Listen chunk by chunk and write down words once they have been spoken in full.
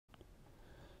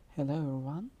Hello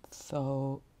everyone,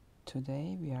 so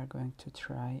today we are going to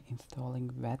try installing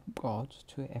Webgoat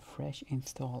to a fresh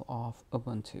install of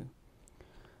Ubuntu.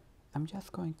 I'm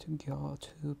just going to go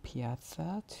to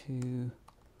Piazza to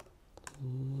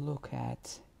look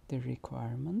at the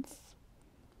requirements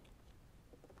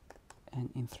and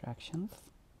instructions.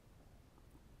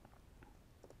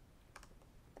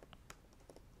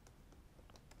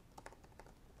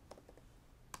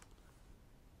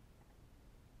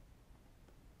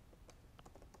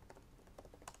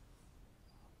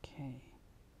 Okay,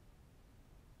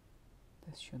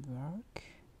 this should work.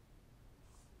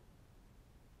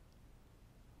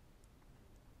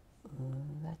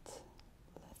 Let's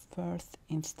first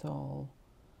install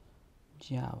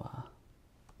Java.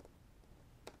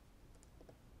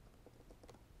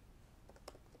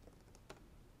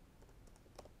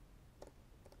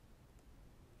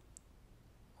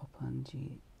 Open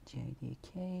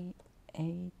JDK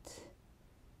 8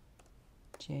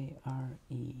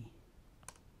 JRE.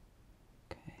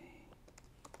 Okay.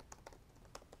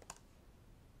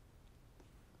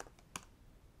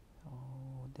 So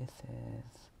this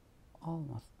is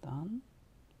almost done.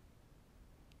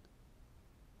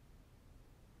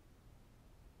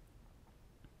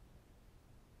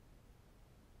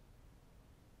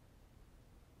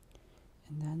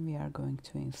 And then we are going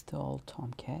to install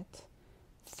Tomcat.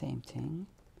 Same thing,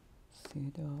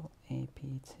 sudo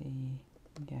apt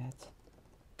get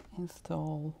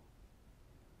install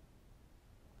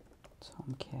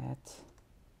Tomcat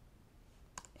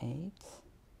 8.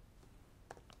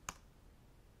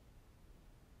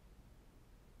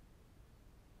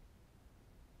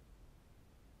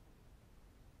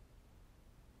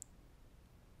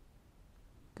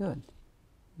 Good.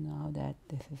 Now that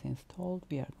this is installed,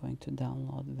 we are going to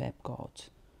download Webgoat.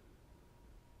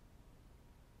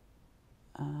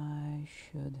 I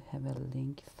should have a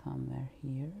link somewhere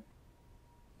here.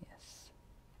 Yes.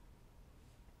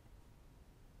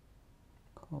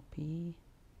 Copy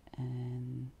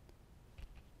and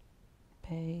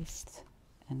paste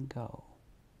and go.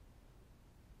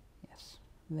 Yes.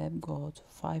 Webgoat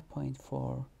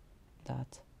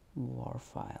 5.4.war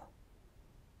file.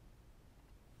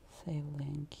 Save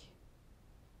link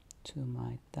to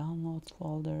my downloads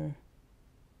folder,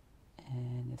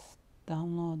 and it's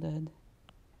downloaded.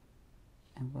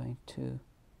 I'm going to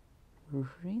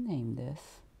rename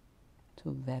this to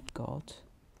Webgoat.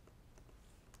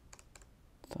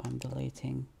 So I'm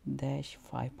deleting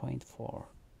 -5.4.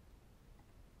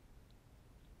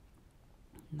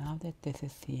 Now that this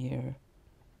is here,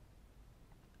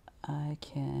 I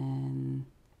can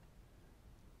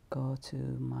go to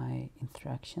my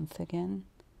instructions again,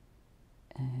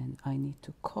 and I need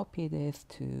to copy this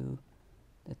to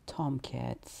the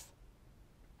Tomcat's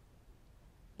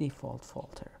default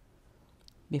folder.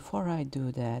 Before I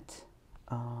do that,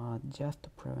 just to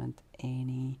prevent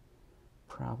any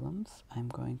problems, I'm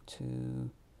going to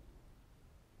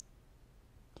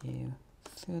give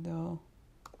sudo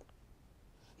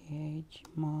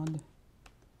chmod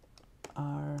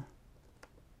r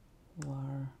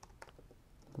var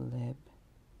lib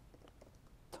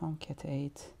tomcat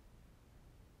 8,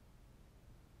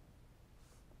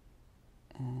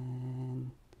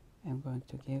 and I'm going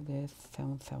to give this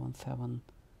 777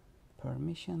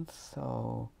 permissions,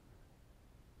 so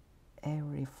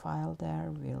every file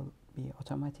there will be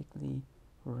automatically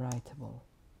writable.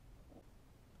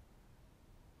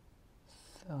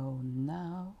 So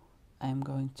now I'm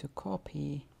going to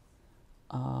copy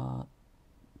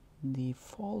the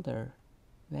folder,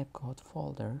 Webgoat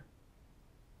folder,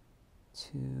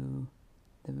 to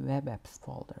the web apps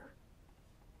folder.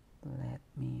 Let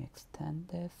me extend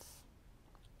this,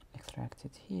 extract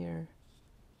it here,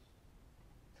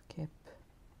 skip,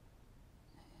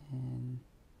 and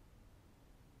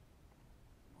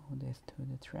move this to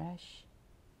the trash,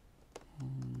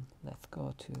 and let's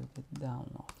go to the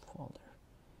download folder.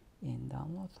 In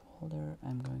download folder,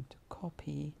 I'm going to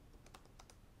copy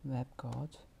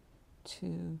Webgoat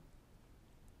to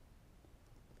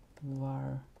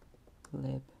var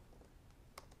lib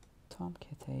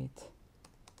tomcat 8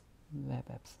 web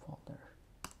apps folder.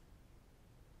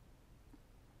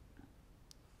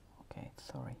 Okay,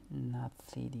 sorry, not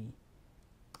cd,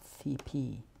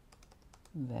 cp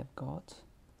Webgoat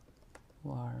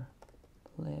var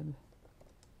lib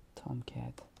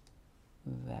tomcat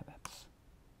web apps.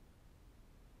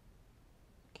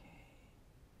 Okay,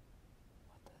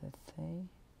 what does it say?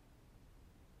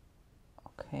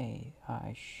 Okay,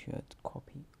 I should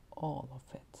copy all of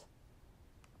it.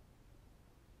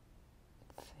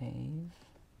 It says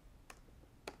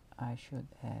I should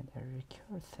add a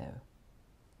recursive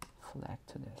flag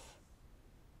to this.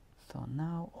 So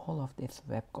now all of this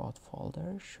Webgoat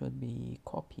folder should be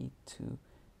copied to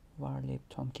varlib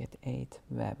tomcat 8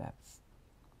 web apps.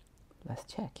 Let's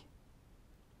check.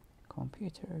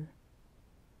 Computer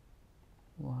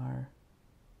var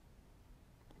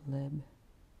lib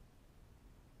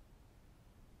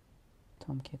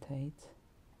tomcat 8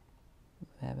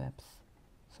 web apps.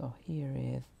 So here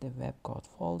is the Webgoat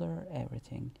folder.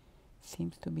 Everything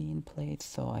seems to be in place,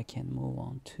 so I can move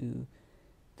on to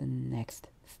the next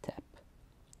step,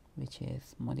 which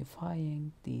is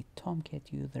modifying the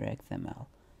Tomcat user XML.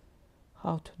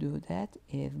 How to do that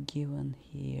is given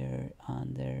here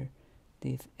under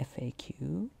this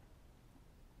FAQ.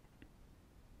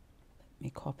 Let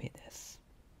me copy this,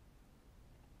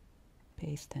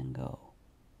 paste and go.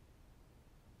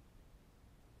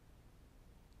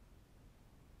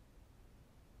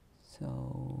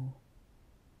 So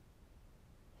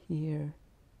here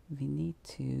we need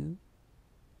to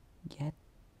get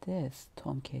this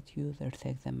Tomcat users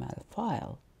XML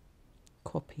file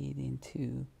copied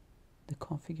into the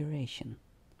configuration.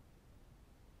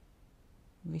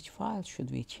 Which file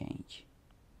should we change?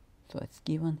 So it's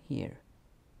given here.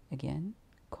 Again,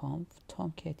 conf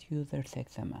tomcat users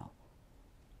XML.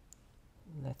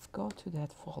 Let's go to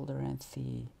that folder and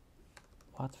see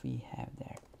what we have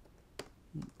there.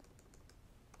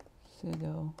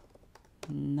 Sudo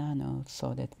nano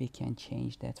so that we can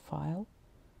change that file.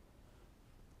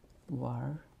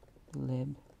 Var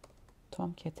lib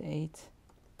tomcat 8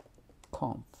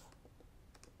 conf.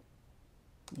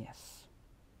 Yes.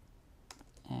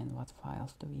 And what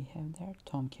files do we have there?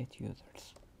 Tomcat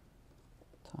users.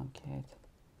 Tomcat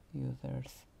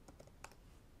users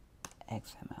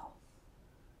XML.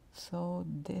 So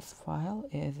this file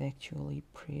is actually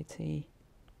pretty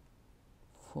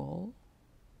full.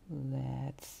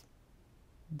 Let's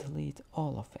delete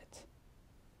all of it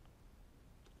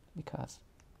because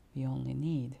we only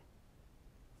need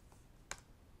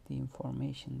the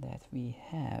information that we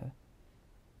have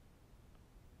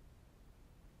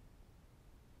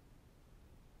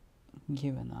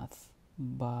given us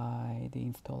by the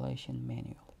installation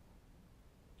manual.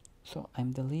 So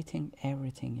I'm deleting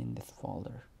everything in this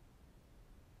folder.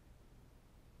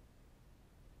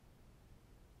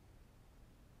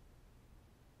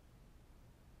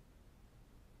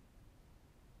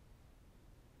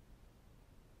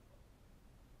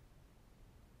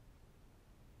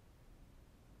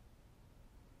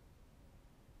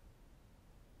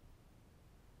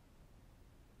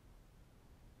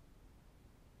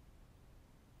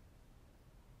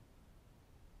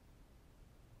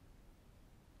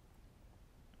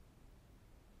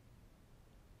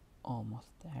 Almost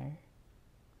there.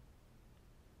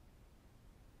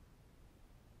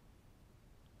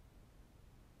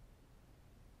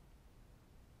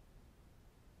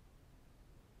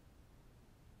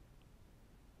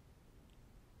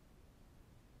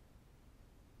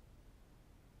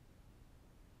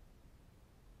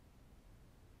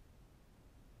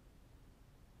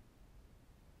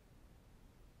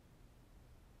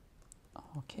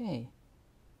 Okay,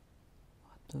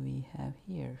 what do we have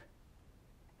here?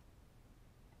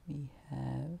 We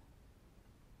have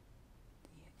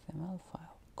the XML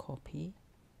file. Copy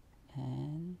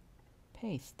and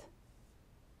paste.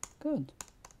 Good.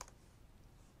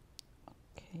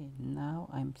 Okay, now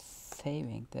I'm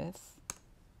saving this.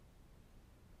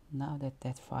 Now that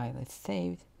that file is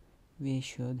saved, we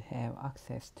should have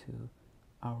access to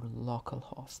our local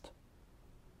host.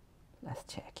 Let's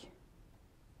check.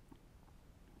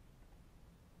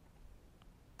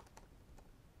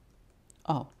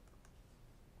 Oh,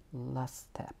 last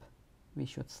step. We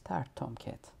should start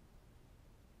Tomcat.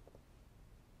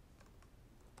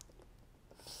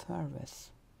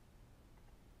 Service.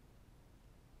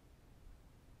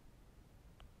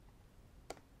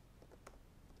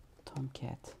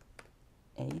 Tomcat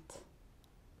 8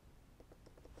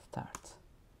 start.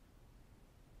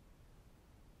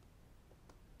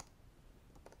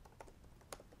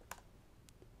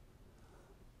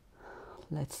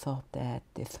 Let's hope that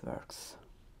this works.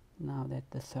 Now that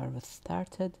the service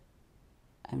started,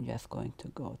 I'm just going to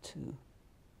go to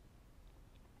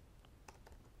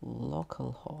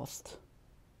localhost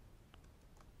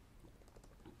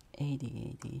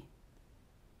 8080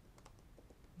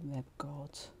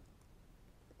 Webgoat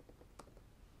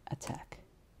attack.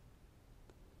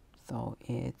 So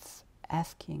it's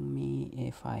asking me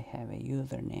if I have a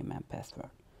username and password.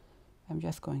 I'm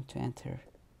just going to enter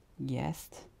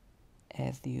guest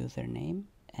as the username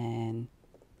and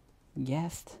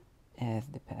guest as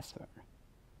the password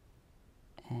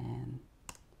and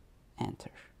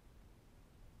enter.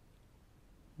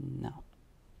 Now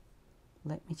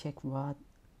let me check what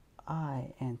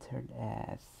I entered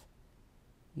as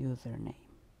username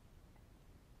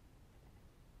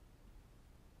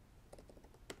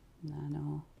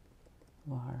nano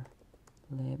var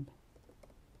lib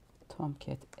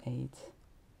tomcat 8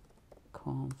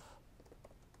 conf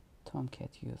tomcat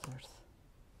users.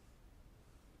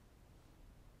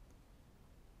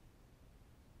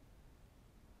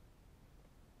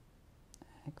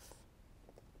 X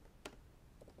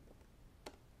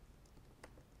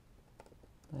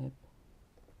lib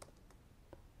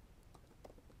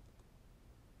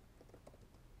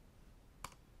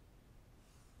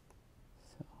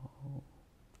so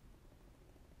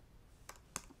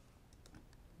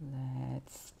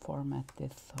let's format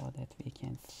this so that we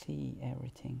can see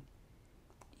everything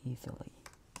easily.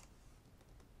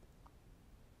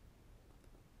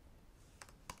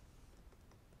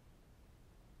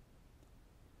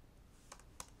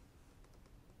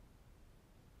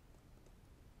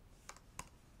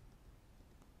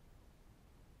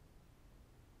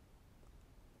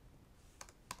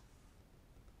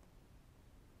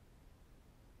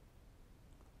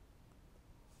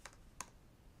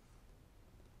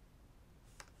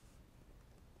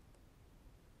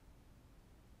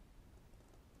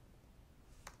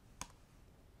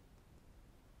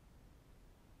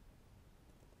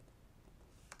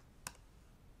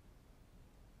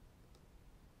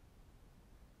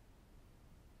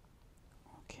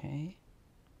 Okay,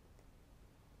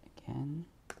 again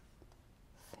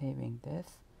saving this.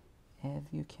 As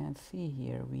you can see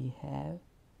here, we have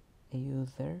a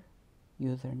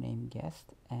username guest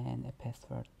and a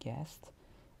password guest,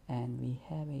 and we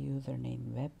have a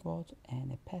username Webgoat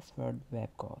and a password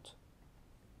Webgoat.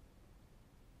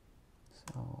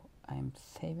 So I'm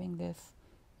saving this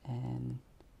and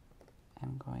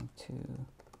I'm going to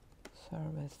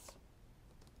service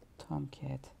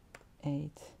tomcat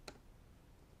 8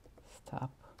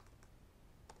 stop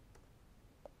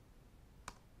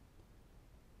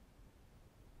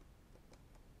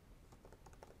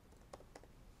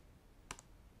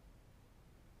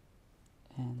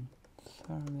and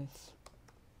service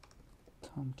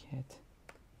tomcat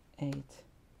 8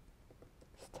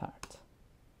 start.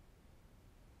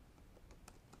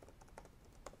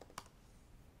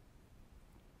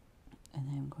 And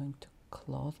I'm going to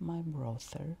close my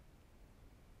browser.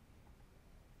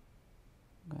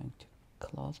 I'm going to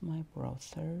close my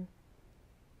browser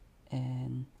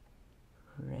and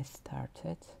restart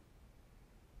it.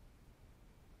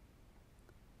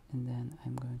 And then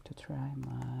I'm going to try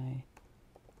my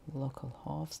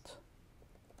localhost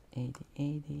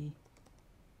 8080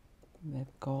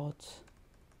 Webgoat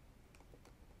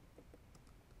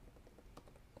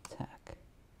attack.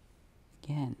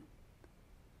 Again,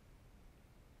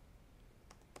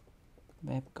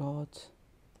 Webgoat.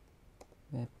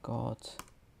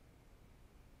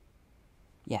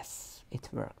 Yes, it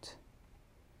worked.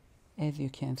 As you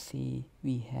can see,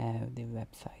 we have the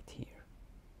website here.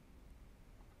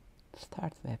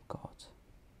 Start Webgoat.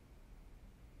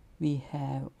 We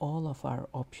have all of our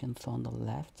options on the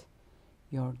left.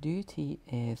 Your duty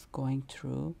is going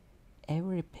through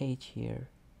every page here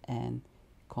and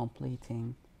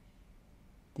completing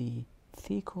the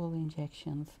SQL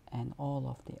injections and all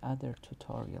of the other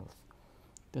tutorials.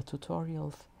 The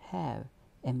tutorials have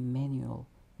a manual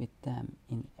with them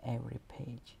in every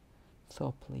page,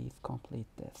 so please complete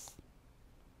this.